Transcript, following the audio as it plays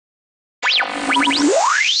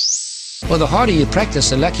Well, the harder you practice,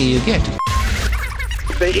 the luckier you get.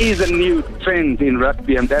 There is a new trend in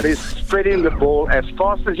rugby, and that is spreading the ball as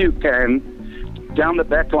fast as you can down the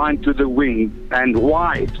back line to the wing and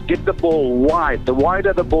wide. Get the ball wide. The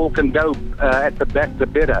wider the ball can go at the back, the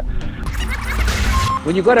better.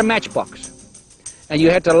 When you got a matchbox and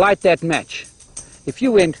you had to light that match, if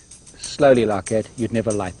you went slowly like that, you'd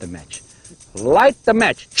never light the match. Light the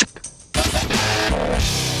match.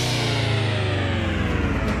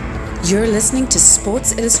 You're listening to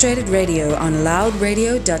Sports Illustrated Radio on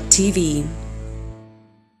loudradio.tv.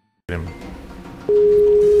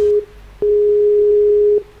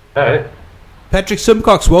 Hey. Patrick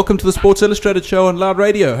Symcox, welcome to the Sports Illustrated show on Loud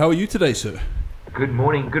Radio. How are you today, sir? Good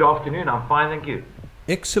morning, good afternoon. I'm fine, thank you.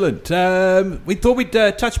 Excellent. We thought we'd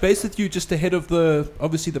touch base with you just ahead of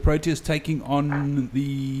obviously the Proteas taking on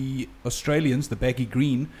the Australians, the baggy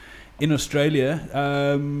green, in Australia.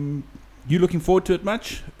 You looking forward to it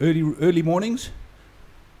much? Early mornings?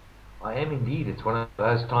 I am indeed. It's one of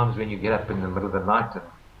those times when you get up in the middle of the night and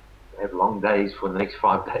have long days for the next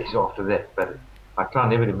 5 days after that. But I try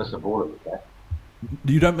never to miss a ball at that.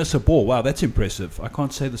 You don't miss a ball? Wow, that's impressive. I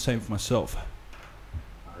can't say the same for myself.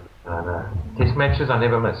 No. Test matches I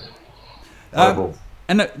never miss.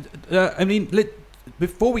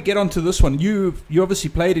 Before we get on to this one, you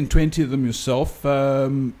obviously played in 20 of them yourself.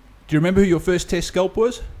 Do you remember who your first test scalp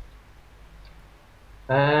was?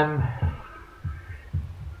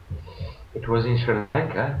 It was in Sri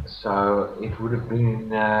Lanka, so it would have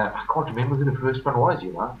been, I can't remember who the first one was,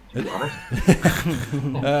 you know, to be honest.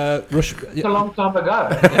 It's a long time ago.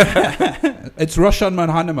 It's Roshan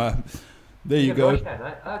Manhanama. There you go. Roshan,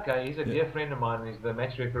 eh? Okay, he's a dear friend of mine. He's the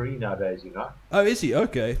match referee nowadays, you know. Oh, is he?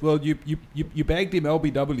 Okay. Well, you bagged him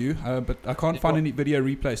LBW, but I can't find any video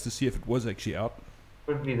replays to see if it was actually out.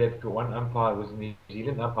 Probably that one umpire was a New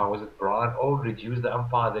Zealand umpire. Was it Brian Aldridge? He was the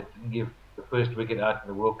umpire that didn't give the first wicket out in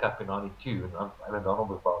the World Cup in '92, and Alan Donald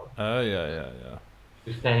was bowling. Oh yeah. He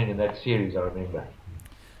was standing in that series, I remember.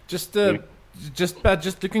 Just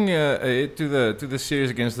looking ahead to the series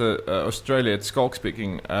against Australia. It's Skulk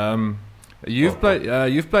speaking. You've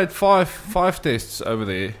played five tests over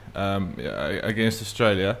there against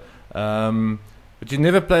Australia, but you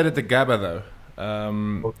never played at the Gabba though.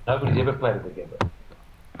 Well, nobody's ever played at the Gabba.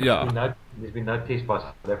 Yeah. There's been no test by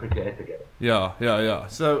South Africa at the Gabba. Yeah.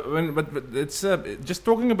 So, but it's just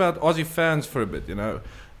talking about Aussie fans for a bit, you know.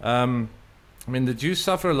 I mean, did you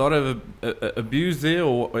suffer a lot of abuse there,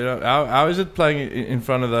 or you know, how is it playing in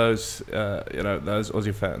front of those those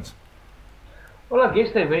Aussie fans? Well, I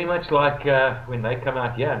guess they're very much like when they come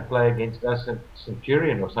out here and play against us in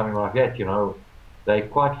Centurion or something like that. You know, they're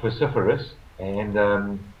quite vociferous and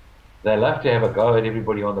they love to have a go at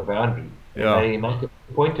everybody on the boundary. Yeah. And they make a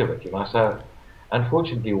point of it, you know. So,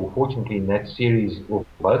 unfortunately or fortunately, in that series, or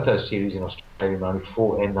both those series in Australia,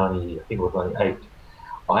 '94 and I think it was '98,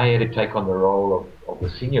 I had to take on the role of the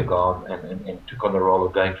senior guard and took on the role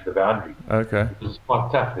of going to the boundary. Okay. It's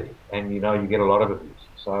quite tough there, and you know you get a lot of abuse.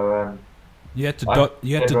 So you had to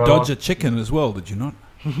dodge a chicken as well, did you not?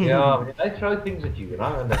 Yeah, I mean, they throw things at you, you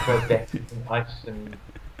know, and they throw bats and ice and.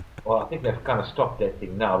 Well, I think they've kind of stopped that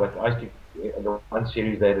thing now, but I used to, the one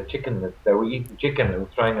series they had a chicken, that they were eating chicken and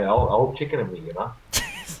throwing an old chicken at me, you know.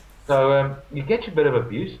 So you get a bit of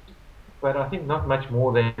abuse, but I think not much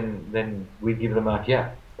more than we give them out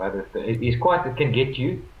here. But it can get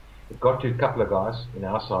you. It got to a couple of guys in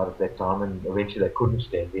our side at that time, and eventually they couldn't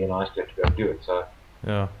stand there, and I used to have to go do it. So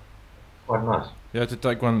yeah, quite nice. You had to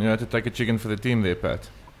take one. You had to take a chicken for the team there,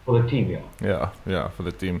 Pat. For the team, yeah. Yeah, for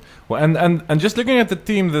the team. Well, and just looking at the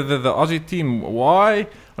team, the Aussie team, why?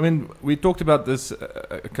 I mean, we talked about this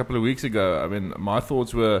a couple of weeks ago. I mean, my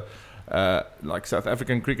thoughts were like South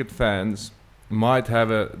African cricket fans might have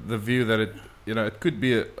the view that it could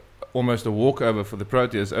be almost a walkover for the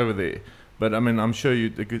Proteas over there. But I mean, I'm sure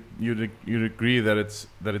you'd agree that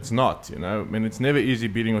it's not. You know, I mean, it's never easy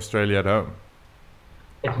beating Australia at home.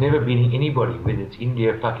 It's never been anybody, whether it's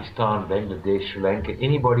India, Pakistan, Bangladesh, Sri Lanka,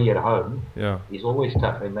 anybody at home is always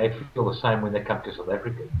tough, and they feel the same when they come to South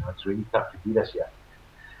Africa. You know, it's really tough to beat us here.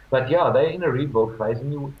 But yeah, they're in a rebuild phase,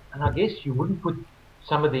 and I guess you wouldn't put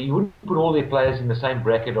all their players in the same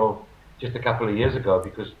bracket of just a couple of years ago,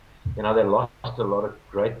 because you know they lost a lot of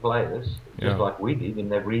great players, just like we did,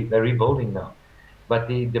 and they're rebuilding now. But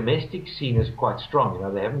the domestic scene is quite strong. You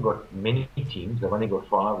know, they haven't got many teams; they've only got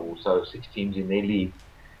 5 or so, 6 teams in their league.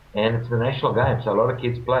 And it's the national game, so a lot of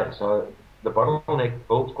kids play. So the bottleneck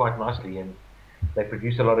builds quite nicely, and they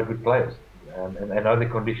produce a lot of good players. And they know the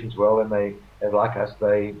conditions well, and they like us.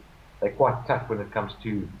 They're quite tough when it comes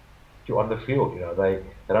to on the field. You know, they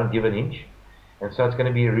don't give an inch, and so it's going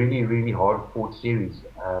to be a really, really hard fought series.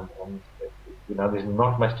 And there's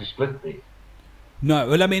not much to split there. No,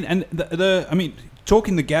 well, I mean, and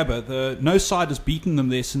talking the Gabba, no side has beaten them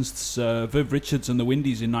there since Viv Richards and the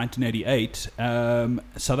Windies in 1988.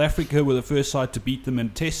 South Africa were the first side to beat them in a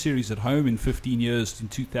Test series at home in 15 years in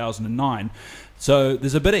 2009. So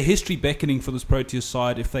there's a bit of history beckoning for this Proteas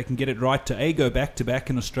side if they can get it right to A, go back-to-back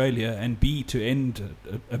in Australia, and B, to end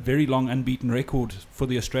a very long unbeaten record for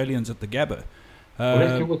the Australians at the Gabba. Well,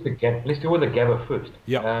 let's deal with the Gabba first.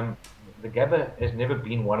 Yeah. The Gabba has never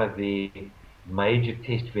been one of the major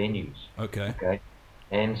test venues. Okay.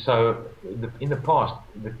 And so in the past,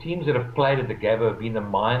 the teams that have played at the Gabba have been the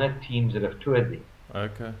minor teams that have toured there.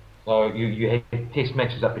 Okay. So you had test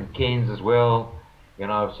matches up in Cairns as well.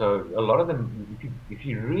 So a lot of them, if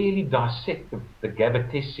you really dissect the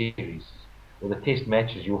Gabba test series or the test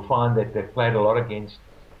matches, you'll find that they've played a lot against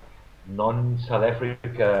non-South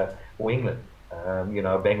Africa or England.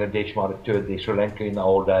 Bangladesh might have toured there, Sri Lanka in the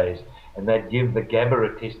old days, and they'd give the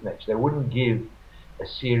Gabba a test match. They wouldn't give a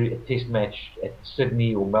test match at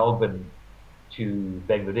Sydney or Melbourne to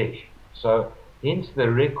Bangladesh. So hence the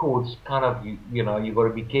records kind of, you've got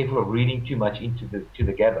to be careful of reading too much into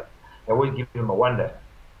the Gabba. They always give them a one-day.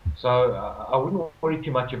 So I wouldn't worry too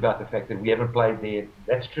much about the fact that we haven't played there.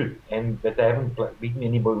 That's true, and that they haven't beaten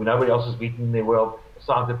anybody. Nobody else has beaten them there. Well, the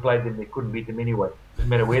sides that played them, they couldn't beat them anyway, no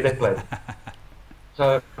matter where they played.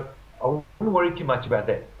 So I wouldn't worry too much about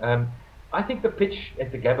that. I think the pitch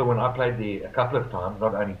at the Gabba, when I played there a couple of times,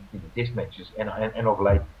 not only in the test matches and of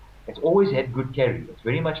late, it's always had good carry. It's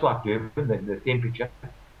very much like Durban, the temperature,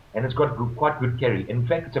 and it's got quite good carry. In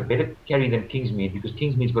fact, it's a better carry than Kingsmead, because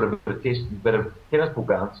Kingsmead's got a bit of tennis ball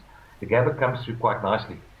bounce. The Gabba comes through quite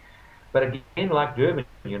nicely. But again, like Durban,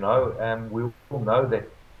 we all know that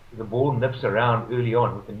the ball nips around early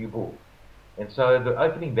on with the new ball. And so the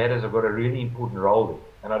opening batters have got a really important role there.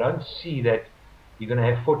 And I don't see that you're going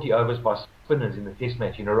to have 40 overs by spinners in the test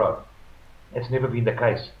match in a row. That's never been the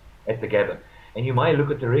case at the Gabba. And you may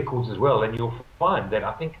look at the records as well, and you'll find that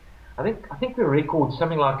I think the record's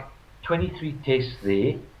something like 23 tests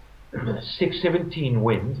there, 17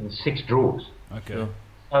 wins and 6 draws. Okay.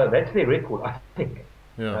 So that's their record, I think.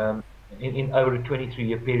 Yeah. In over a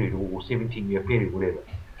 23-year period or 17-year period, whatever.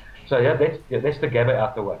 So yeah, that's the Gabba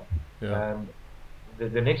out the way. Yeah.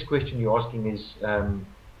 The next question you're asking is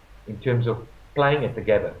in terms of playing at the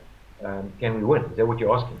Gabba, can we win? Is that what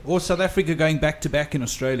you're asking? Or South Africa going back-to-back in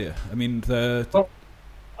Australia? I mean,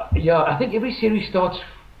 yeah, I think every series starts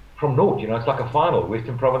from naught. It's like a final.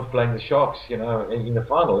 Western Province playing the Sharks, in the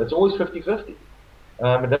final. It's always 50-50.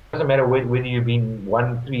 It doesn't matter whether you've been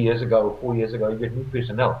 3 years ago or 4 years ago, you get new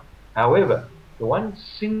personnel. However, the one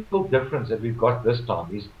single difference that we've got this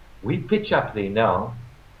time is we pitch up there now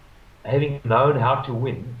having known how to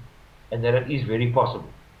win, and that it is very possible.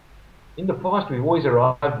 In the past, we've always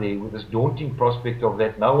arrived there with this daunting prospect of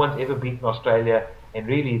that no one's ever beaten Australia, and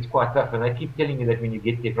really it's quite tough, and they keep telling you that when you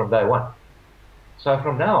get there from day one. So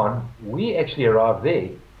from now on, we actually arrive there,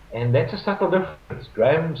 and that's a subtle difference.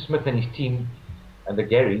 Graham Smith and his team and the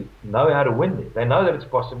Gary know how to win there. They know that it's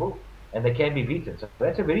possible, and they can be beaten. So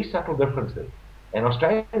that's a very subtle difference there. And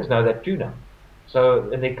Australians know that too now.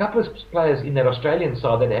 So, and there are a couple of players in that Australian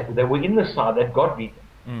side that were in the side that got beaten.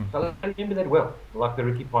 So they remember that well, like the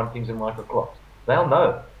Ricky Pontings and Michael Clarks. They'll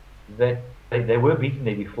know that they were beaten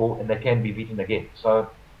there before, and they can be beaten again. So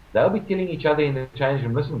they'll be telling each other in the change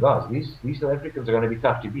room, listen guys, these South Africans are going to be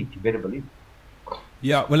tough to beat, you better believe it.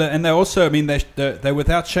 Yeah, well, and they also, I mean, they're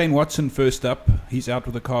without Shane Watson first up. He's out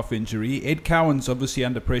with a calf injury. Ed Cowan's obviously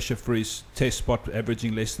under pressure for his test spot,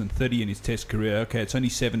 averaging less than 30 in his test career. Okay, it's only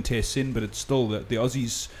 7 tests in, but it's still the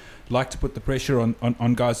Aussies like to put the pressure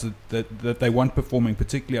on guys that they want performing,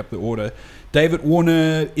 particularly up the order. David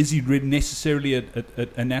Warner, is he really necessarily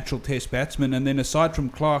a natural test batsman? And then aside from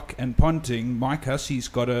Clark and Ponting, Mike Hussey's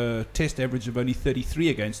got a test average of only 33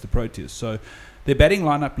 against the Proteas. So their batting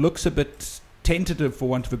lineup looks a bit tentative, for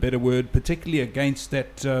want of a better word, particularly against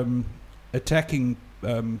that attacking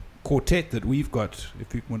quartet that we've got,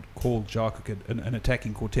 if you want to call Jark an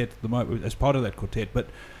attacking quartet at the moment, as part of that quartet. But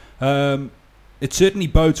it certainly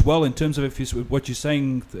bodes well in terms of what you're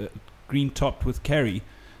saying, green topped with carry.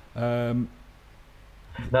 No,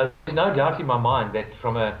 there's no doubt in my mind that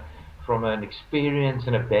from an experience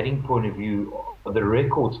and a batting point of view, the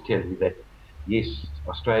records tell you that yes,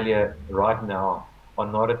 Australia right now are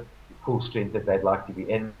not at full strength that they'd like to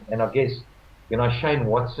be. And I guess, Shane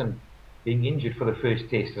Watson being injured for the first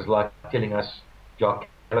test is like telling us Jock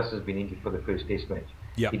Ellis has been injured for the first test match.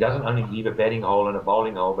 Yep. He doesn't only leave a batting hole and a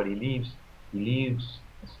bowling hole, but he leaves,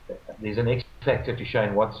 there's an X factor to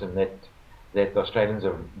Shane Watson that the Australians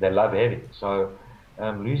they love having. So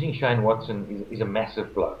losing Shane Watson is a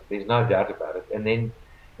massive blow. There's no doubt about it. And then,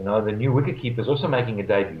 the new wicketkeeper is also making a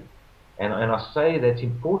debut. And I say that's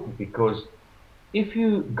important because if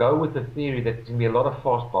you go with the theory that there's going to be a lot of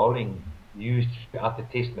fast bowling used throughout the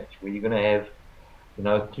test match, where you're going to have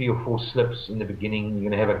 3 or 4 slips in the beginning, you're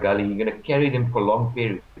going to have a gully, you're going to carry them for long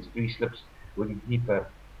periods, 3 slips with a keeper.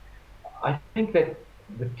 I think that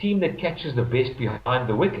the team that catches the best behind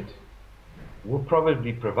the wicket will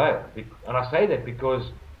probably prevail. And I say that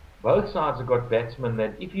because both sides have got batsmen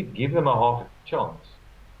that if you give them a half a chance,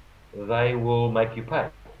 they will make you pay.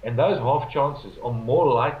 And those half chances are more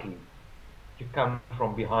likely to come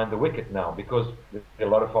from behind the wicket now because there's a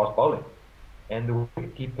lot of fast bowling. And the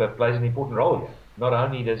wicketkeeper plays an important role here. Not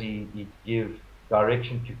only does he give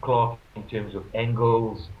direction to Clark in terms of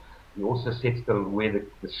angles, he also sets where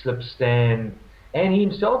the slips stand. And he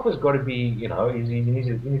himself has got to be, he's in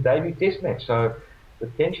his debut test match. So the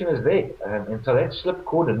tension is there. And so that slip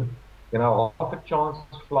cordon, half a chance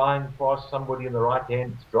flying past somebody in the right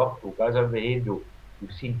hand, it's dropped or goes over the head, or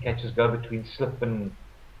you've seen catches go between slip and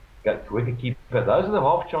wicketkeeper. Those are the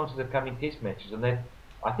half chances that come in test matches. And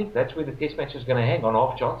I think that's where the test match is going to hang, on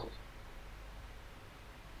half chances.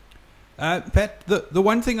 Pat, the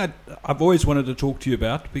one thing I've always wanted to talk to you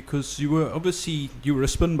about, because you were a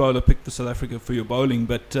spin bowler picked for South Africa for your bowling,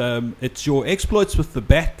 but it's your exploits with the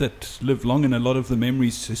bat that live long in a lot of the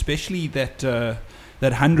memories, especially that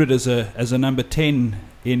 100 as a number 10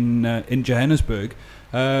 in Johannesburg.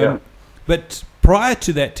 But prior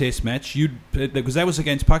to that test match, because that was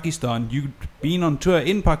against Pakistan, you'd been on tour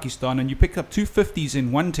in Pakistan and you picked up 2 50s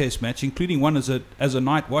in one test match, including one as a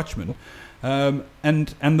night watchman. And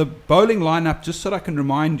the bowling lineup, just so that I can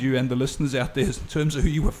remind you and the listeners out there in terms of who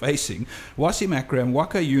you were facing: Wasim Akram,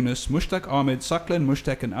 Waka Yunus, Mushtaq Ahmed, Saklan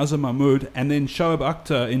Mushtaq and Azam Mahmood, and then Shoaib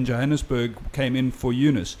Akhtar in Johannesburg came in for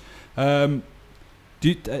Yunus. And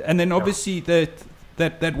then obviously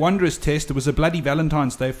that wondrous test, it was a bloody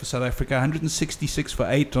Valentine's Day for South Africa, 166 for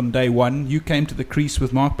 8 on day 1. You came to the crease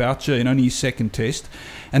with Mark Boucher in only his second test.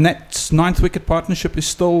 And that 9th wicket partnership is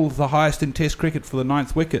still the highest in test cricket for the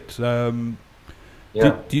 9th wicket. Do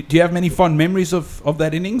you have many fond memories of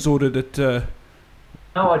that innings, or did it... No,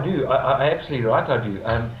 I do. I absolutely right, I do.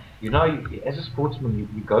 As a sportsman,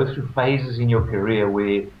 you go through phases in your career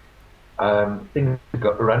where things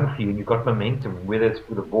run for you and you've got momentum, whether it's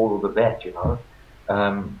with the ball or the bat,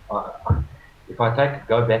 If I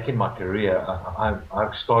go back in my career,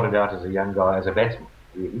 I've started out as a young guy as a batsman,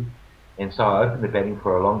 really. And so I opened the batting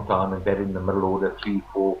for a long time and batted in the middle order, 3,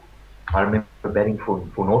 4. I remember batting for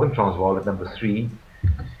Northern Transvaal at number 3.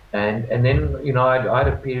 And then, I had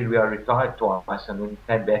a period where I retired twice and then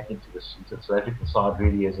came back into the South African side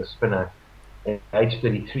really as a spinner at age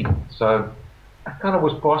 33. So I kind of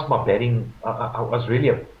was past my batting. I was really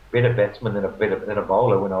a better batsman than a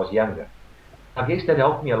bowler when I was younger. I guess that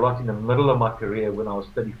helped me a lot in the middle of my career when I was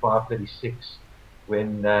 35, 36,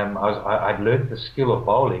 when I'd learned the skill of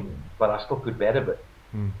bowling, but I still could bat a bit.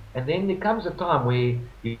 And then there comes a time where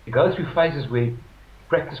you go through phases where you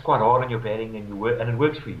practice quite hard on your batting and it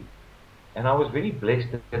works for you. And I was very blessed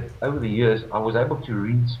that over the years I was able to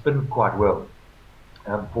read spin quite well,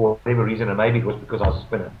 for whatever reason, and maybe it was because I was a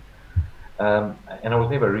spinner. And I was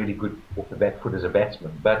never really good off the bat foot as a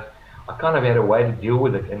batsman, but I kind of had a way to deal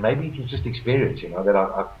with it, and maybe it was just experience, that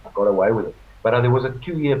I got away with it. But there was a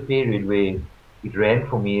 2-year period where it ran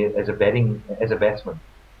for me as a batsman,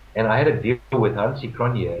 and I had a deal with Hansie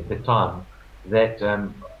Cronje at the time that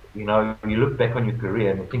you look back on your career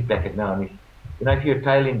and you think back at now, and if you're a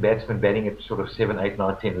tail-end batsman batting at sort of 7, 8,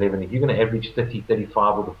 9, 10, 11, if you're going to average 30,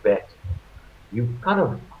 35 with a bat, you kind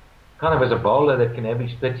of as a bowler that can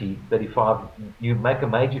average 30, 35, you make a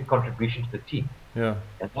major contribution to the team. Yeah.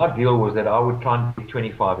 And my deal was that I would try and get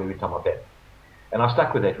 25 every time I bat. And I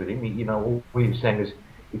stuck with that with him. All he was saying is,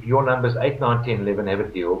 if your numbers 8, 9, 10, 11 have a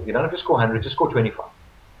deal, you don't have to score 100, just score 25.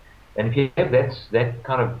 And if you have that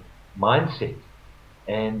kind of mindset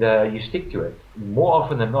and you stick to it, more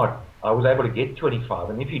often than not, I was able to get 25.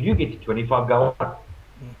 And if you do get to 25, go on.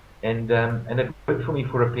 And it worked for me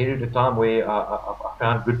for a period of time where I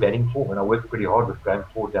found good batting form, and I worked pretty hard with Graham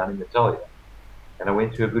Ford down in Natalia, and I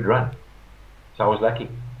went through a good run. So I was lucky.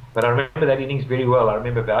 But I remember that innings very well. I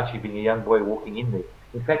remember Boucher being a young boy walking in there.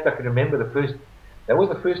 In fact, I can remember that was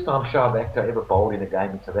the first time Shoaib Akhtar ever bowled in a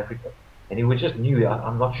game in South Africa. And he was just new.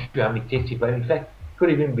 I'm not sure how many tests he played. In fact, could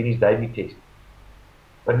have even been his debut test.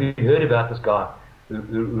 But we heard about this guy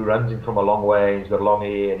who runs in from a long way, and he's got long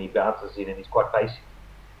hair, and he bounces in, and he's quite pacey.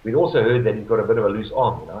 We'd also heard that he's got a bit of a loose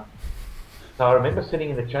arm, So I remember sitting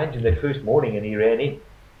in the change room that first morning, and he ran in.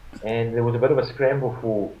 And there was a bit of a scramble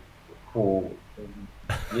for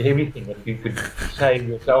everything that you could say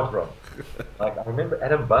yourself wrong. Like I remember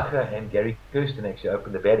Adam Bacher and Gary Kirsten actually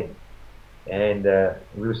opened the batting, and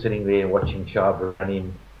we were sitting there watching Sharp run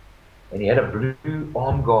in, and he had a blue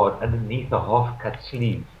arm guard underneath a half-cut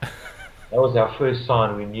sleeve. That was our first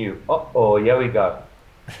sign we knew. Oh, here we go.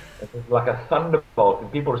 It was like a thunderbolt,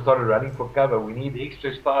 and people started running for cover. We need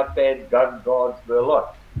extra start pads, gun guards, the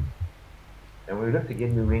lot. And we looked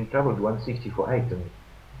again, we were in trouble, 160 for 8, and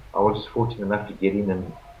I was just fortunate enough to get in,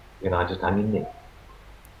 and I just hung in there.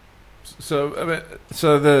 So, I mean,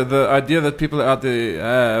 so the idea that people out there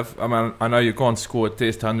have, I mean, I know you can't score a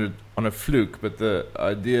test 100 on a fluke, but the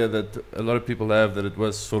idea that a lot of people have that it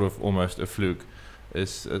was sort of almost a fluke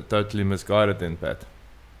is totally misguided then, Pat.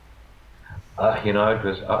 It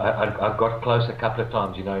was. I got close a couple of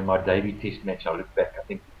times. In my debut test match, I look back. I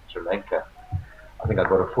think Sri Lanka. I think I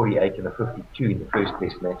got a 48 and a 52 in the first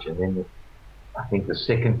test match, and then I think the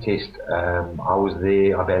second test, I was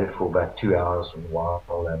there. I batted for about 2 hours for a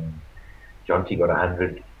while, and John T got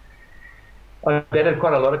 100. I batted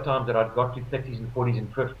quite a lot of times that I'd got to 30s and 40s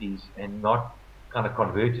and 50s and not kind of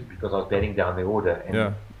converted because I was batting down the order.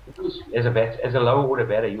 And as a lower order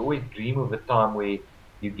batter, you always dream of the time where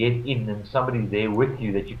you get in and somebody's there with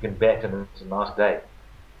you that you can bat, and it's a nice day.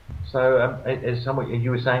 So, as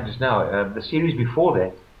you were saying just now, the series before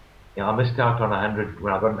that, I missed out on 100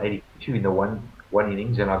 when I got an 82 in the one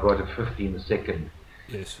innings, and I got a 50 in the second.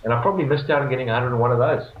 Yes. And I probably missed out on getting 100 in one of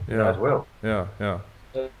those as well. Yeah.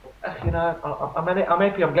 So, I'm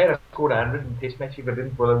happy. I'm glad I scored 100 in the test match. If I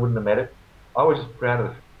didn't, well, it wouldn't have mattered. I was just proud of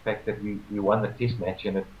the fact that we won the test match,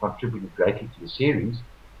 and it contributed greatly to the series.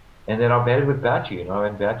 And then I batted with Bouchy,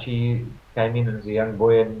 and Bouchy came in as a young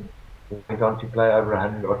boy and went on to play over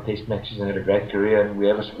 100 odd test matches and had a great career, and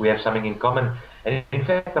we have something in common. And in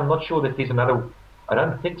fact, I'm not sure that there's another. I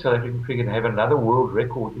don't think South African cricket have another world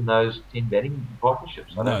record in those 10 batting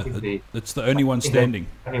partnerships. I don't think that's the only one standing.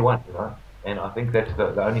 Only one, and I think that's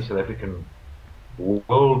the only South African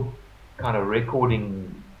world kind of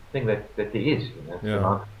recording thing that there is. It's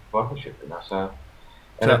a partnership, So.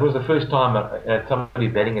 And it was the first time somebody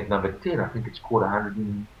batting at number 10. I think it's scored 100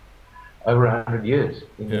 in over 100 years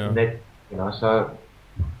in that. So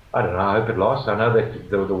I don't know. I hope it lasts. I know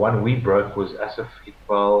that the one we broke was Asif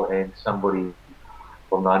Iqbal and somebody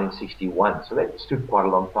from 1961. So that stood quite a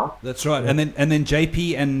long time. That's right. And then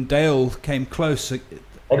JP and Dale came close.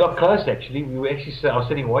 They got close actually. We were actually. I was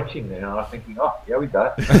sitting watching there, and I was thinking, here we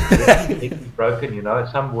go. It's broken.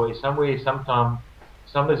 Somewhere, sometime,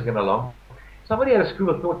 somebody's going along. Somebody had a school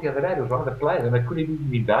of thought the other day. It was one of the players, and it could have even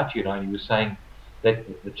been Bouchy, and he was saying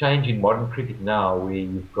that the change in modern cricket now, where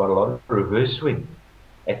you've got a lot of reverse swing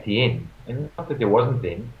at the end, and not that there wasn't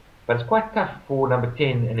then, but it's quite tough for number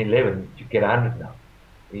 10 and 11 to get 100 now.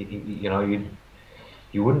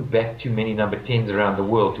 You wouldn't bat too many number 10s around the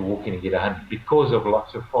world to walk in and get 100 because of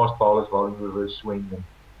lots of fast bowlers bowling reverse swing,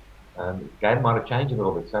 and the game might have changed a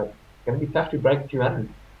little bit. So it's going to be tough to break 200.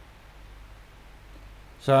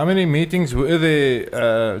 So how many meetings were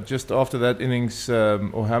there just after that innings,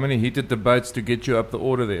 or how many heated debates to get you up the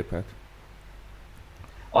order there, Pat?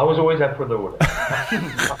 I was always up for the order.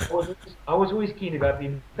 I was always keen about it.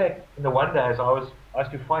 In fact, in the one days I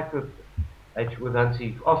used to fight with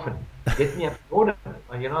Hansie often. Get me up the order.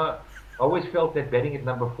 I always felt that batting at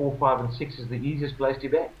number 4, 5 and 6 is the easiest place to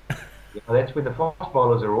bat. That's when the fast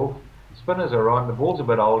bowlers are off, the spinners are on, the ball's a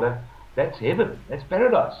bit older. That's heaven. That's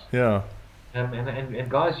paradise. Yeah. And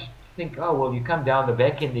guys think, you come down the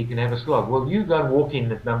back end, you can have a slog. Well, you go and walk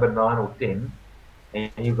in at number 9 or 10,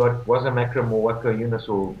 and you've got Wazam Akram or Wako Yunus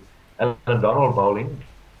or Alan Donald bowling.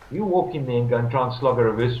 You walk in there and go and try and slog a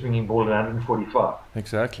reverse swinging ball at 145.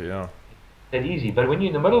 Exactly, yeah. That easy. But when you're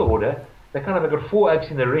in the middle order, they've got 4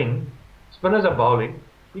 oaks in the ring, spinners are bowling,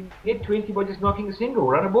 you get 20 by just knocking a single,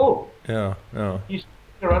 run a ball. Yeah. You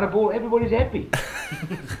run a ball, everybody's happy.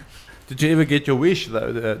 Did you ever get your wish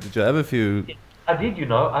though? Did you have a few? I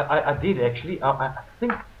did, I did actually. I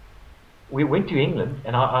think we went to England,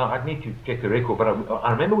 and I need to check the record, but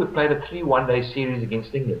I remember we played a 3 one-day series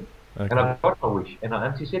against England, and I got my wish, and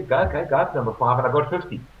she said, go up number 5, and I got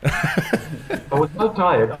 50. I was so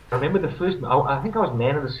tired. I remember the first, I think I was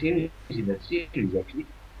man of the series in that series actually,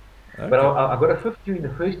 but I got a 52 in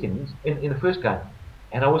the first innings, in the first game,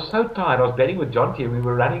 and I was so tired. I was batting with John T, and we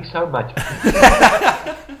were running so much.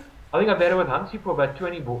 I think I batted with Hansie for about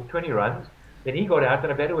 20 runs. Then he got out,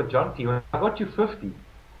 and I batted with John T. When I got to 50,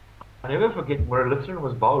 I never forget where Lithran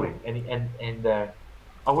was bowling, and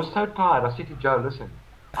I was so tired. I said to Joe, listen,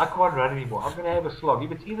 I can't run anymore. I'm going to have a slog.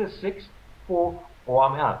 If it's either 6, 4, or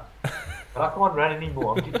I'm out. But I can't run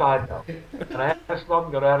anymore. I'm too tired now. And I had to stop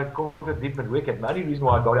and got out and caught a different wicket. And the only reason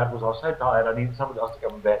why I got out was I was so tired. I needed somebody else to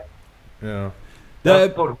come and bat. Yeah. I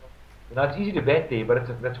thought, it's easy to bat there,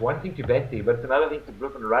 but that's one thing to bat there, but it's another thing to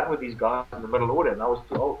grip and run with these guys in the middle order. And I was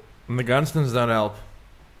too old. And the Gunstons don't help.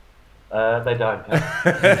 They don't.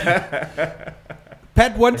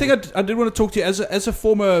 Pat, one thing I did want to talk to you as a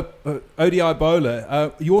former ODI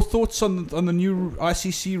bowler. Your thoughts on the new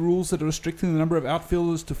ICC rules that are restricting the number of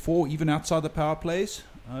outfielders to 4, even outside the power plays.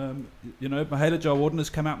 Mahela Jayawardene has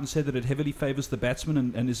come out and said that it heavily favours the batsman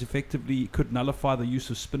and is effectively could nullify the use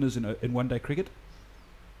of spinners in one-day cricket.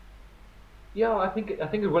 Yeah, I think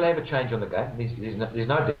it will have a change on the game. There's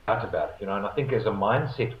no doubt about it. And I think as a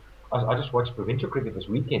mindset, I just watched provincial cricket this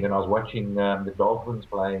weekend, and I was watching the Dolphins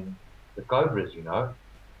playing the Cobras,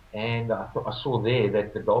 and I saw there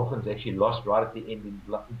that the Dolphins actually lost right at the end in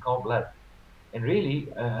cold blood. And really,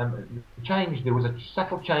 there was a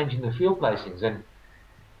subtle change in the field placings, and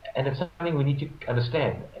it's something we need to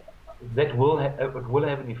understand. That will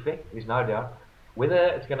have an effect, there's no doubt. Whether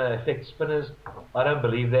it's going to affect spinners, I don't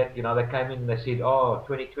believe that. They came in and they said,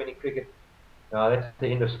 2020 cricket, that's the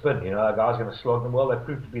end of spin. A guy's going to slog them. Well, they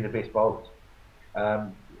proved to be the best bowlers.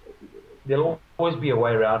 There'll always be a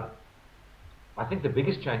way around. I think the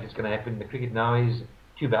biggest change that's going to happen in the cricket now is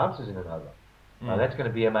 2 bounces in an over. That's going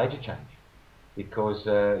to be a major change, because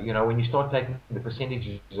when you start taking the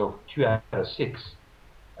percentages of 2 out of 6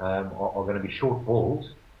 are going to be short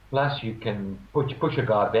balls, plus you can push a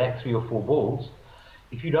guy back 3 or 4 balls.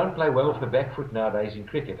 If you don't play well off the back foot nowadays in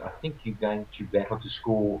cricket, I think you're going to battle to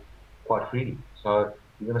score quite freely. So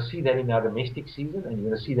you're going to see that in our domestic season, and you're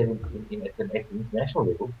going to see that at the international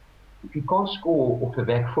level. If you can't score off the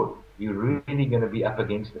back foot, you're really going to be up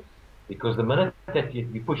against it. Because the minute that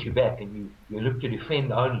you push your back and you look to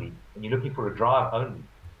defend only, and you're looking for a drive only,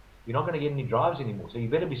 you're not going to get any drives anymore. So you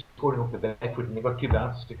better be scoring off the back foot, and you've got 2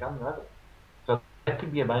 bounces to come over. So that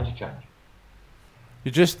could be a major change. You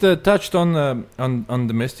just touched on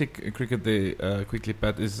domestic cricket there quickly,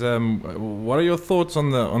 Pat. What are your thoughts on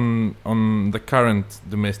the current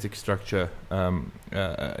domestic structure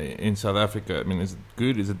in South Africa? I mean, is it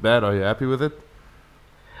good? Is it bad? Are you happy with it?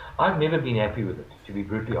 I've never been happy with it, to be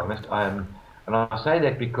brutally honest. And I say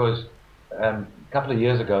that because a couple of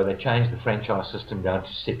years ago they changed the franchise system down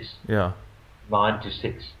to 6. Yeah. 9 to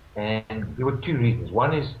 6. And there were 2 reasons.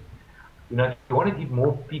 One is, if you want to give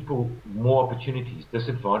more people more opportunities,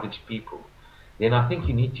 disadvantaged people, then I think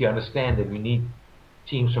you need to understand that we need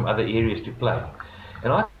teams from other areas to play.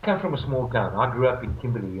 And I come from a small town. I grew up in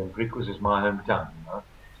Kimberley, and Griquas is my hometown.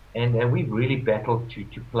 And we really battled to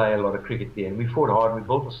play a lot of cricket there. And we fought hard. We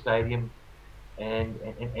built a stadium, and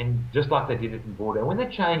just like they did it in Border. And when they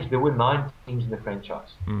changed, there were 9 teams in the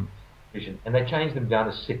franchise division, and they changed them down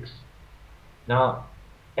to 6. Now,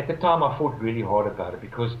 at the time, I fought really hard about it,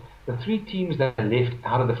 because the 3 teams that left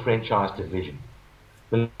out of the franchise division,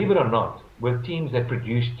 believe it or not, were teams that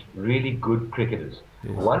produced really good cricketers.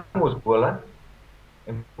 Yes. One was Boland,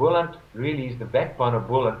 and Boland really is the backbone of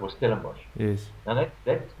Boland was Stellenbosch. Yes. Now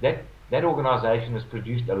that organisation has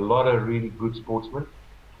produced a lot of really good sportsmen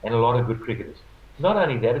and a lot of good cricketers. Not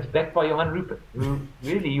only that, it's backed by Johan Rupert, who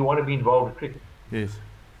really you want to be involved with cricket. Yes.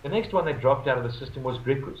 The next one that dropped out of the system was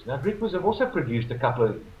Griquas. Now Griquas have also produced a couple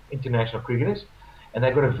of international cricketers, and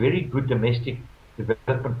they've got a very good domestic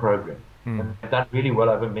development program, and they've done really well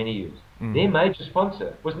over many years. Their major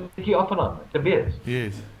sponsor was Nicky Oppenheimer, the Bears.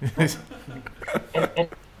 Yes.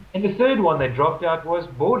 and the third one that dropped out was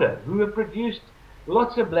Border, who have produced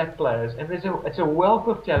lots of black players, and it's a wealth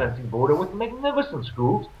of talent in Border with magnificent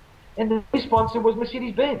schools, and the sponsor was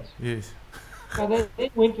Mercedes-Benz. Yes. So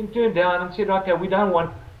they went and turned down and said, okay, we don't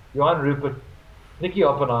want Johan Rupert, Nicky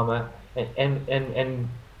Oppenheimer, and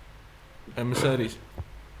Mercedes.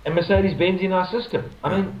 And Mercedes-Benz in our system.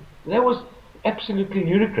 I mean, that was absolutely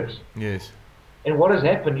ludicrous. Yes. And what has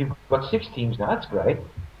happened, you've got 6 teams now, that's great,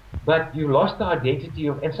 but you lost the identity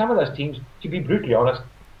of, and some of those teams, to be brutally honest,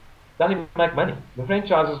 don't even make money. The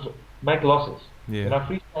franchises make losses. Yeah.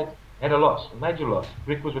 Free State had a loss, a major loss.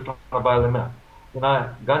 Griquas were trying to bail them out. Go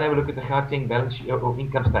and have a look at the Gauteng balance sheet or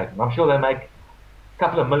income statement. I'm sure they make a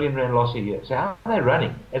couple of million rand loss a year. So how are they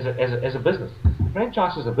running as a business?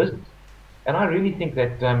 Franchise is a business. And I really think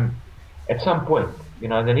that at some point, they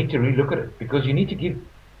need to relook at it, because you need to give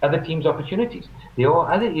other teams opportunities. There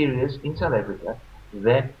are other areas in South Africa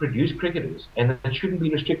that produce cricketers, and it shouldn't be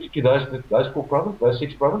restricted to those 4 provinces, those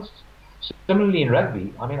 6 provinces. Similarly in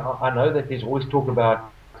rugby, I mean, I know that there's always talk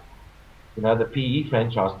about, the PE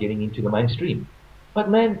franchise getting into the mainstream. But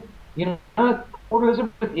man, Port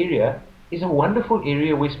Elizabeth area is a wonderful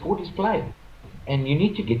area where sport is played. and you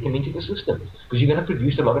need to get them into the system because you're going to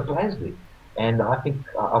produce a lot of players there. And I think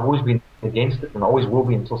I've always been against it, and I always will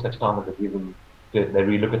be until such time as they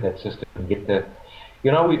relook at that system and get the,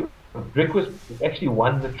 Brick was actually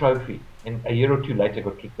won the trophy, and a year or two later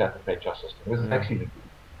got kicked out of the franchise system. It was actually.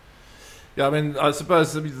 Yeah, I mean, I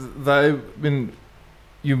suppose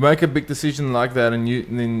you make a big decision like that, and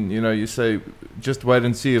then you say just wait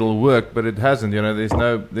and see, it'll work, but it hasn't.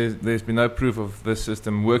 There's been no proof of this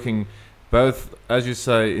system working, both as you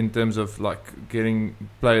say in terms of like getting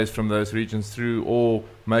players from those regions through, or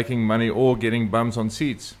making money, or getting bums on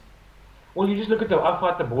seats. Well, you just look at the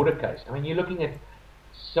outside the border case. I mean, you're looking at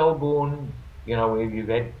Selborne, where you've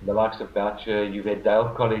had the likes of Boucher, you've had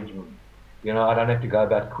Dale College. I don't have to go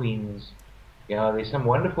about Queens. There's some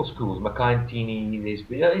wonderful schools, Mackay-Tini.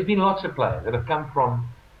 There's been lots of players that have come from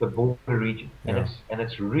the border region, and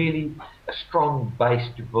it's really a strong base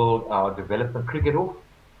to build our development cricket off.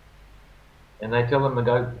 And they tell them to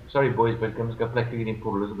go, sorry boys, but let's go play cricket in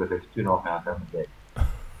Port Elizabeth. It's 2.5 hours home a day.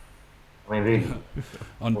 I mean, really.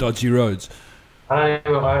 On dodgy roads. I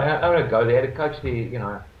don't go. They had a coach there,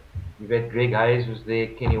 you've had Greg Hayes was there,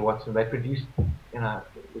 Kenny Watson. They produced,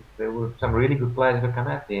 there were some really good players that come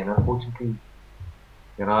out there, and unfortunately,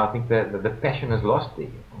 I think the passion is lost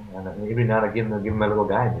there. And every now and again they'll give them a little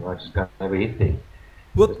game, just can't never hit there.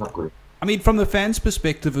 Well, it's not good. I mean, from the fans'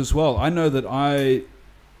 perspective as well, I know that I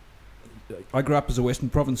grew up as a Western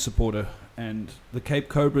Province supporter, and the Cape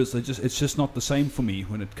Cobras, it's just not the same for me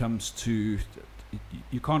when it comes to,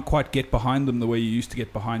 you can't quite get behind them the way you used to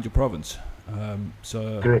get behind your province.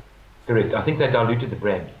 Correct. I think they diluted the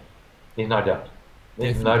brand. There's no doubt.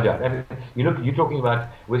 No doubt. And you're talking about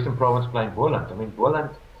Western Province playing Boland. I mean, Boland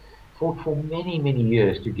fought for many, many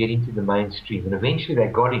years to get into the mainstream, and eventually they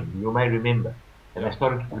got in. You may remember, and they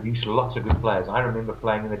started to produce lots of good players. I remember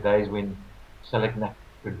playing in the days when Salek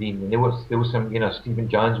Nakradin, and there was some, Stephen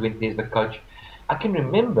Jones went there as the coach. I can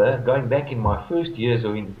remember going back in my first years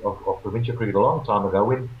of provincial cricket a long time ago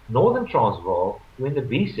when Northern Transvaal were in the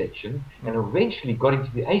B section and eventually got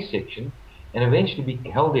into the A section and eventually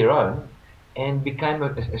held their own and became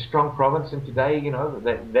a strong province. And today,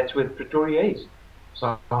 that's where Pretoria is.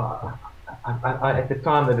 So at the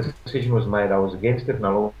time the decision was made, I was against it, and I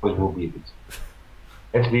always will be against it.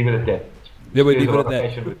 Let's leave it at that. Yeah, we leave it at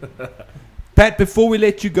that. Pat, before we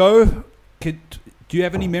let you go, do you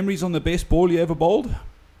have any memories on the best ball you ever bowled?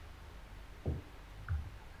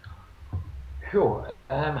 Sure.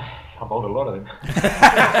 I bowled a lot of them.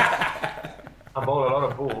 I bowled a lot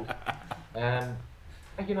of balls.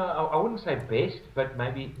 I wouldn't say best, but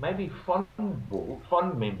maybe fond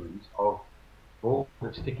memories of balls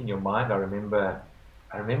that stick in your mind. I remember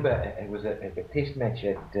it was a test match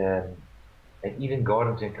at Eden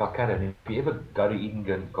Gardens in Calcutta. And if you ever go to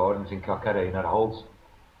Eden Gardens in Calcutta, it holds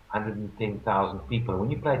 110,000 people.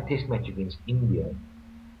 When you play a test match against India,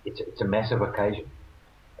 it's a massive occasion.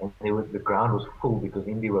 And the ground was full because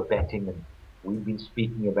India were batting, and we've been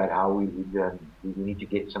speaking about how we need to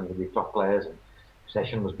get some of the top players. And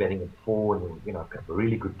Sachin was batting at 4, and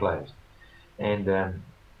really good players. And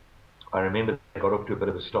I remember they got off to a bit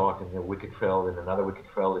of a start, and the wicket fell, and another wicket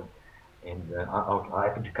fell, and I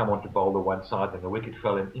happened to come on to bowl the one side, and the wicket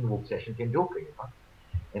fell, and in walked Sachin Tendulkar.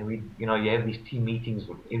 And you have these team meetings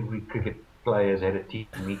with every cricket player's had a team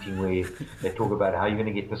meeting where they talk about how you're going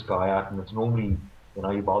to get this guy out, and it's normally,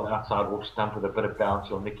 you bowl outside off stump with a bit of bounce,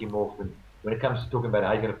 you'll nick him off, and when it comes to talking about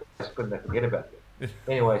how you're going to play spin, they forget about it.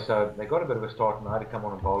 Anyway, so they got a bit of a start, and I had to come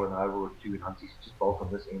on and bowl an over or two, and Hunt's just bowled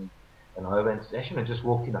from this end and over, and Sachin had just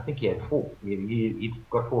walked in. I think he had 4. He'd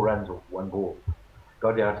got 4 runs off one ball.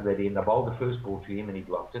 Got down to that end. I bowled the first ball to him, and he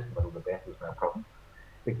blocked it, but the bat was no problem.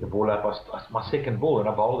 Picked the ball up, my second ball, and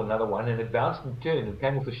I bowled another one, and it bounced and turned and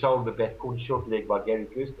came off the shoulder of the bat, caught short leg by Gary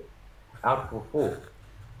Kirsten. Out for 4.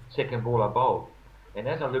 Second ball I bowled. And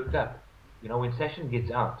as I looked up, when Sachin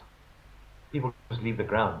gets out, people just leave the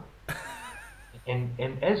ground.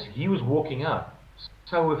 And as he was walking out,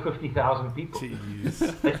 so were 50,000 people.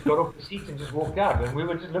 Jeez. They got off the seats and just walked out. And we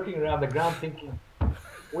were just looking around the ground thinking,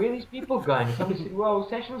 where are these people going? And somebody said, well,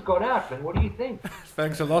 Sachin's got out, and what do you think?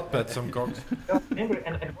 Thanks a lot, Pat Symcox. Remember,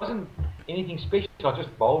 and it wasn't anything special. I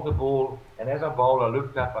just bowled the ball, and as I bowled, I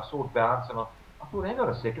looked up, I saw it bounce, and I thought, hang on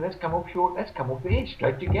a second, that's come off short, that's come off the edge,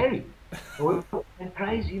 straight to Gary. And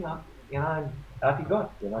crazy, and out he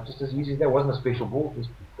got, just as easy as that. It wasn't a special ball, just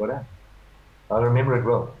got out. I remember it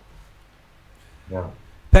well. Yeah.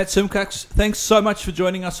 Pat Symcox, thanks so much for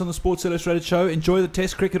joining us on the Sports Illustrated show. Enjoy the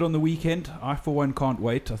Test cricket on the weekend. I, for one, can't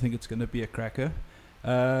wait. I think it's going to be a cracker.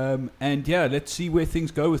 And yeah, let's see where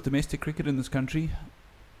things go with domestic cricket in this country.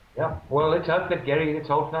 Yeah, well, let's hope that Gary gets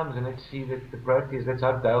hold thumbs, and let's see that the Proteas, let's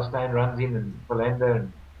hope Dale Steyn runs in and Philander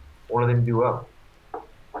and all of them do well.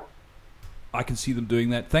 I can see them doing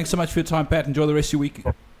that. Thanks so much for your time, Pat. Enjoy the rest of your week.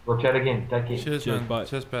 We'll chat again. Take care. Cheers, man. Bye.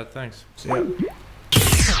 Cheers, Pat. Thanks. See ya.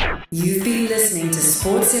 You've been listening to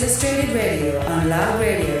Sports Illustrated Radio on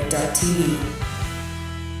loudradio.tv.